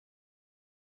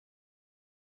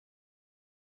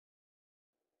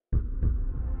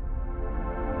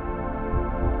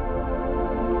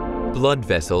Blood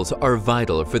vessels are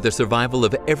vital for the survival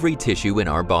of every tissue in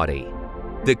our body.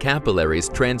 The capillaries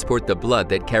transport the blood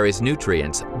that carries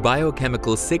nutrients,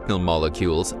 biochemical signal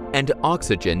molecules, and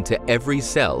oxygen to every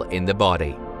cell in the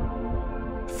body.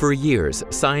 For years,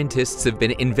 scientists have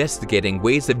been investigating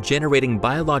ways of generating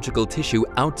biological tissue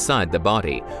outside the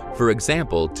body, for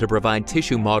example, to provide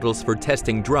tissue models for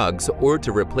testing drugs or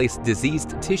to replace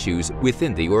diseased tissues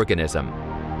within the organism.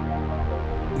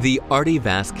 The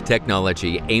ArtiVasc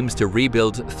technology aims to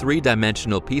rebuild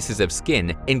three-dimensional pieces of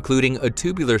skin, including a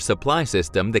tubular supply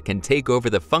system that can take over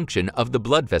the function of the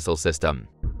blood vessel system.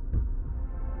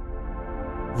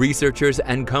 Researchers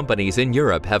and companies in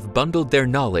Europe have bundled their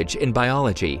knowledge in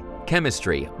biology,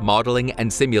 chemistry, modeling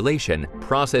and simulation,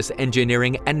 process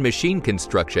engineering and machine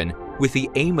construction with the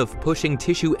aim of pushing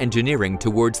tissue engineering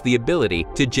towards the ability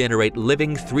to generate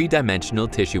living three-dimensional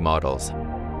tissue models.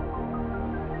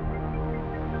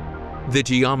 The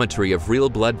geometry of real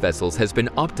blood vessels has been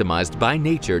optimized by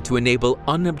nature to enable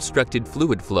unobstructed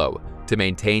fluid flow, to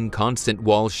maintain constant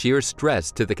wall shear stress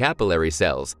to the capillary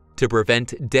cells, to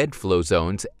prevent dead flow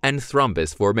zones and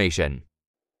thrombus formation.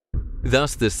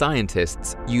 Thus, the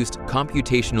scientists used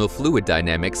computational fluid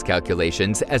dynamics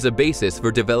calculations as a basis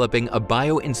for developing a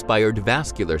bio-inspired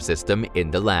vascular system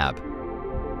in the lab.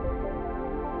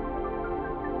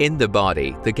 In the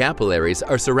body, the capillaries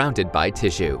are surrounded by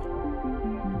tissue.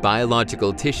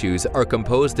 Biological tissues are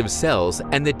composed of cells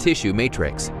and the tissue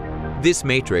matrix. This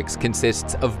matrix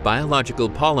consists of biological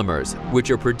polymers which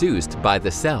are produced by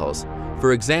the cells,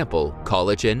 for example,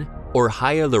 collagen or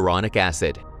hyaluronic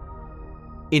acid.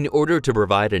 In order to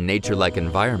provide a nature-like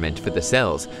environment for the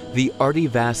cells, the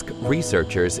ArtiVasc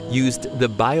researchers used the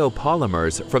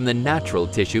biopolymers from the natural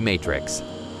tissue matrix.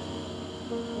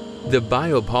 The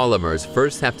biopolymers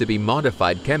first have to be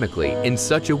modified chemically in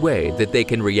such a way that they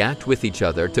can react with each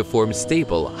other to form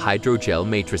stable hydrogel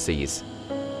matrices.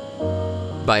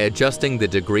 By adjusting the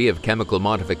degree of chemical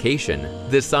modification,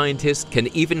 the scientist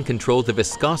can even control the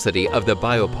viscosity of the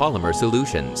biopolymer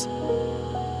solutions.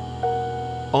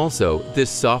 Also, the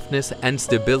softness and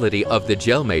stability of the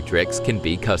gel matrix can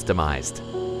be customized.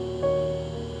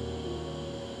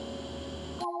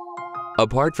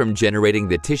 Apart from generating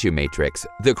the tissue matrix,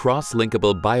 the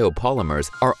cross-linkable biopolymers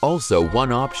are also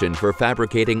one option for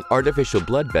fabricating artificial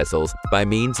blood vessels by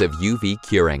means of UV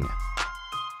curing.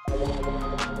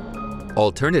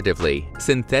 Alternatively,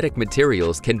 synthetic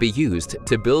materials can be used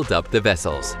to build up the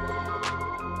vessels.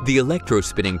 The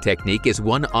electrospinning technique is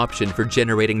one option for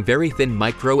generating very thin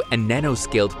micro and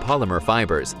nanoscaled polymer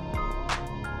fibers.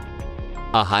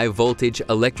 A high-voltage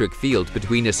electric field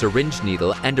between a syringe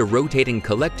needle and a rotating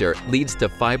collector leads to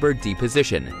fiber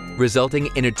deposition, resulting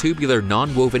in a tubular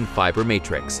non-woven fiber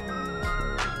matrix.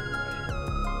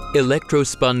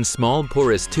 Electrospun small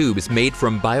porous tubes made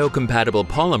from biocompatible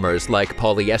polymers like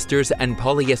polyesters and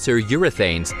polyester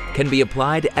urethanes can be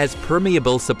applied as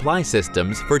permeable supply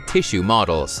systems for tissue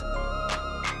models.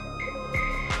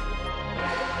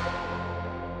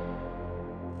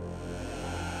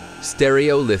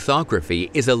 Stereolithography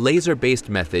is a laser-based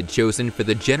method chosen for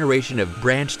the generation of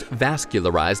branched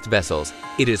vascularized vessels.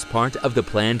 It is part of the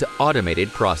planned automated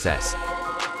process.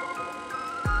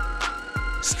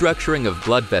 Structuring of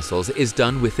blood vessels is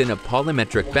done within a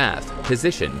polymetric bath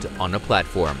positioned on a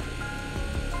platform.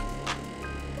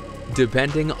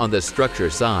 Depending on the structure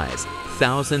size,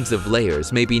 thousands of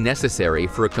layers may be necessary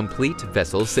for a complete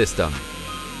vessel system.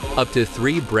 Up to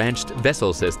 3 branched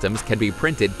vessel systems can be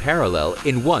printed parallel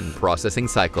in one processing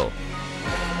cycle.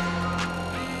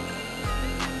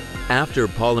 After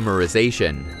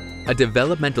polymerization, a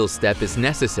developmental step is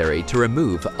necessary to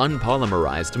remove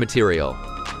unpolymerized material.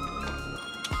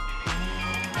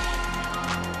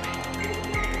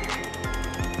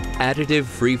 Additive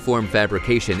freeform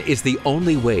fabrication is the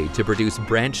only way to produce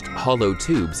branched hollow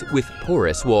tubes with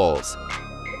porous walls.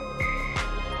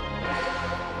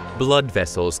 Blood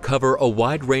vessels cover a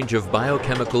wide range of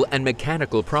biochemical and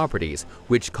mechanical properties,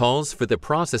 which calls for the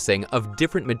processing of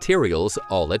different materials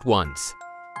all at once.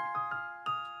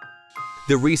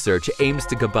 The research aims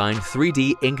to combine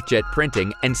 3D inkjet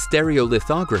printing and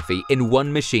stereolithography in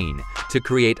one machine to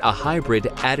create a hybrid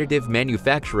additive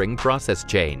manufacturing process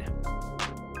chain.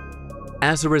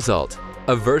 As a result,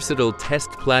 a versatile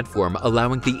test platform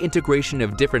allowing the integration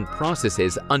of different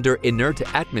processes under inert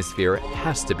atmosphere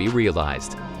has to be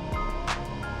realized.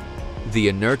 The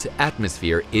inert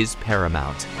atmosphere is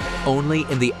paramount. Only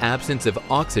in the absence of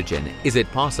oxygen is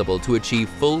it possible to achieve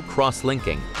full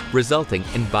cross-linking, resulting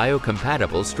in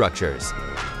biocompatible structures.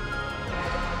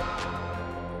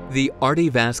 The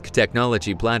ArtiVasc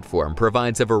technology platform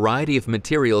provides a variety of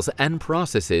materials and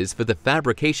processes for the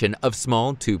fabrication of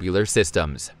small tubular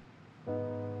systems.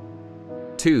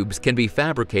 Tubes can be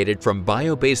fabricated from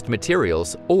bio-based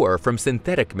materials or from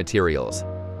synthetic materials.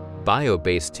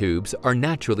 Bio-based tubes are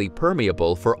naturally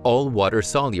permeable for all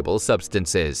water-soluble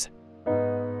substances.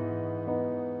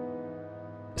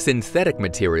 Synthetic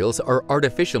materials are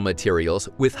artificial materials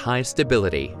with high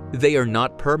stability. They are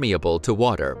not permeable to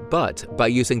water, but by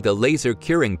using the laser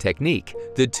curing technique,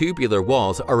 the tubular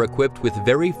walls are equipped with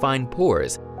very fine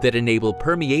pores that enable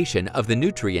permeation of the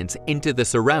nutrients into the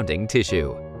surrounding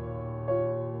tissue.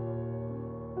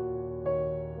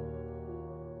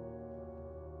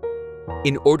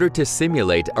 In order to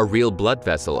simulate a real blood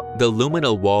vessel, the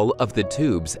luminal wall of the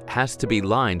tubes has to be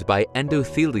lined by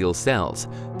endothelial cells,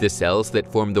 the cells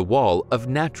that form the wall of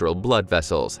natural blood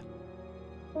vessels.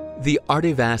 The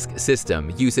ArtiVasc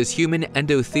system uses human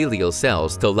endothelial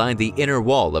cells to line the inner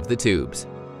wall of the tubes.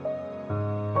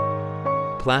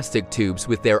 Plastic tubes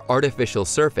with their artificial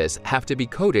surface have to be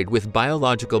coated with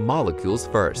biological molecules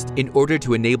first, in order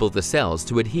to enable the cells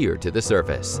to adhere to the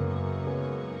surface.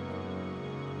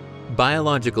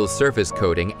 Biological surface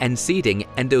coating and seeding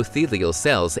endothelial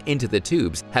cells into the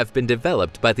tubes have been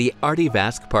developed by the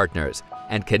ArtiVasc partners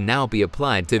and can now be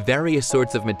applied to various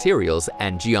sorts of materials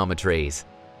and geometries.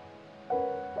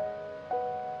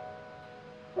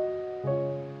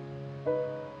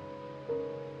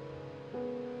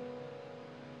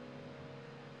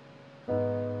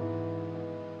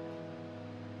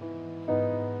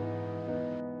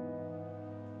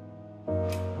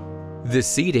 The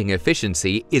seeding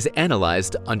efficiency is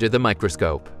analyzed under the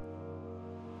microscope.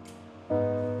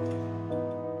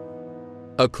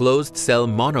 A closed-cell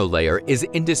monolayer is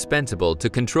indispensable to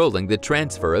controlling the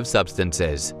transfer of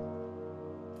substances.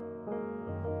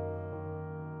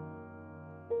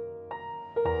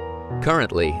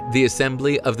 Currently, the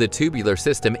assembly of the tubular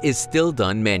system is still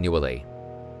done manually.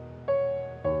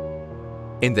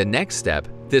 In the next step,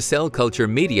 the cell culture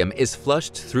medium is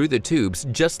flushed through the tubes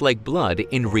just like blood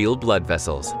in real blood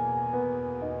vessels.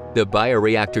 The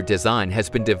bioreactor design has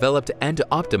been developed and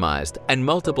optimized, and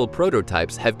multiple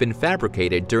prototypes have been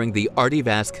fabricated during the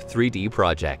ArtiVasc 3D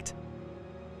project.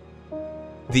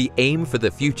 The aim for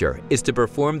the future is to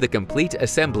perform the complete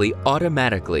assembly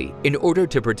automatically in order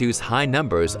to produce high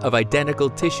numbers of identical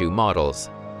tissue models.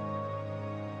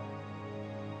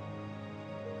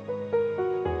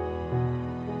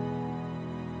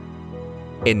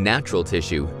 In natural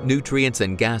tissue, nutrients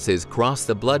and gases cross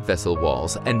the blood vessel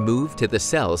walls and move to the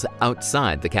cells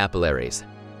outside the capillaries.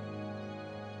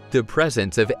 The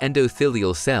presence of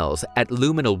endothelial cells at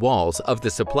luminal walls of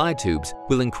the supply tubes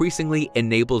will increasingly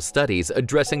enable studies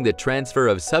addressing the transfer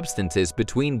of substances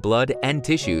between blood and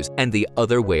tissues and the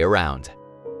other way around.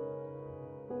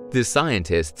 The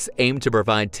scientists aim to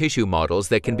provide tissue models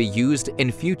that can be used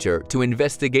in future to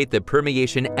investigate the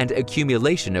permeation and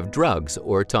accumulation of drugs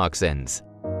or toxins.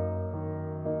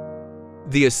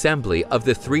 The assembly of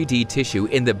the 3D tissue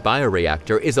in the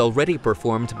bioreactor is already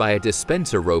performed by a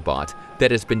dispenser robot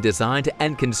that has been designed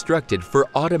and constructed for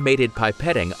automated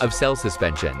pipetting of cell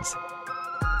suspensions.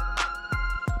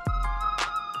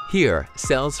 Here,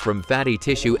 cells from fatty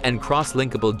tissue and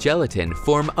cross-linkable gelatin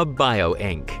form a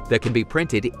bio-ink that can be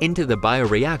printed into the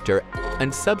bioreactor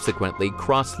and subsequently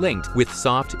cross-linked with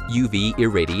soft UV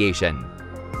irradiation.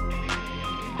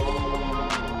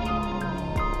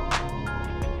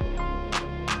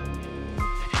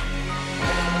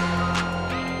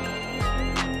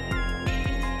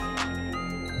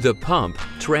 The pump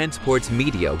transports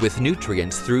media with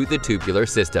nutrients through the tubular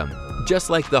system,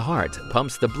 just like the heart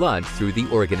pumps the blood through the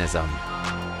organism.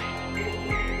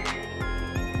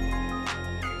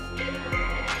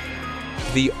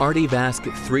 The ArtiVasc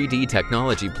 3D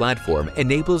technology platform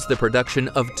enables the production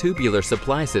of tubular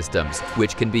supply systems,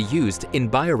 which can be used in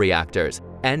bioreactors,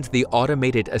 and the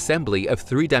automated assembly of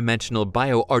three-dimensional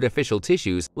bioartificial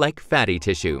tissues like fatty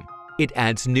tissue. It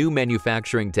adds new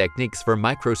manufacturing techniques for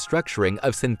microstructuring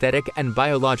of synthetic and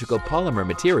biological polymer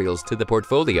materials to the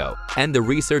portfolio, and the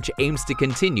research aims to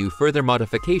continue further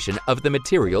modification of the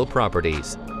material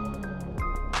properties.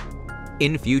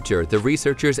 In future, the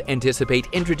researchers anticipate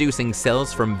introducing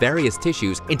cells from various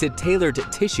tissues into tailored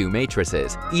tissue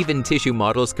matrices, even tissue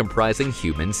models comprising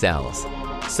human cells.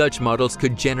 Such models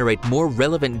could generate more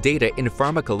relevant data in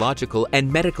pharmacological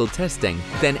and medical testing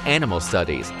than animal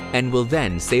studies, and will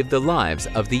then save the lives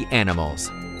of the animals.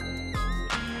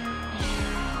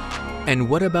 And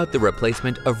what about the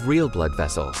replacement of real blood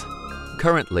vessels?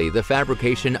 Currently, the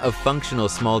fabrication of functional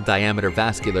small-diameter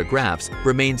vascular grafts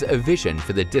remains a vision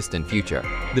for the distant future.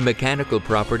 The mechanical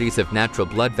properties of natural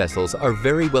blood vessels are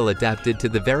very well adapted to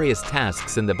the various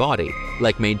tasks in the body,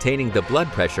 like maintaining the blood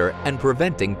pressure and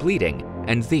preventing bleeding,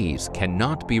 and these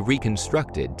cannot be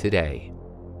reconstructed today.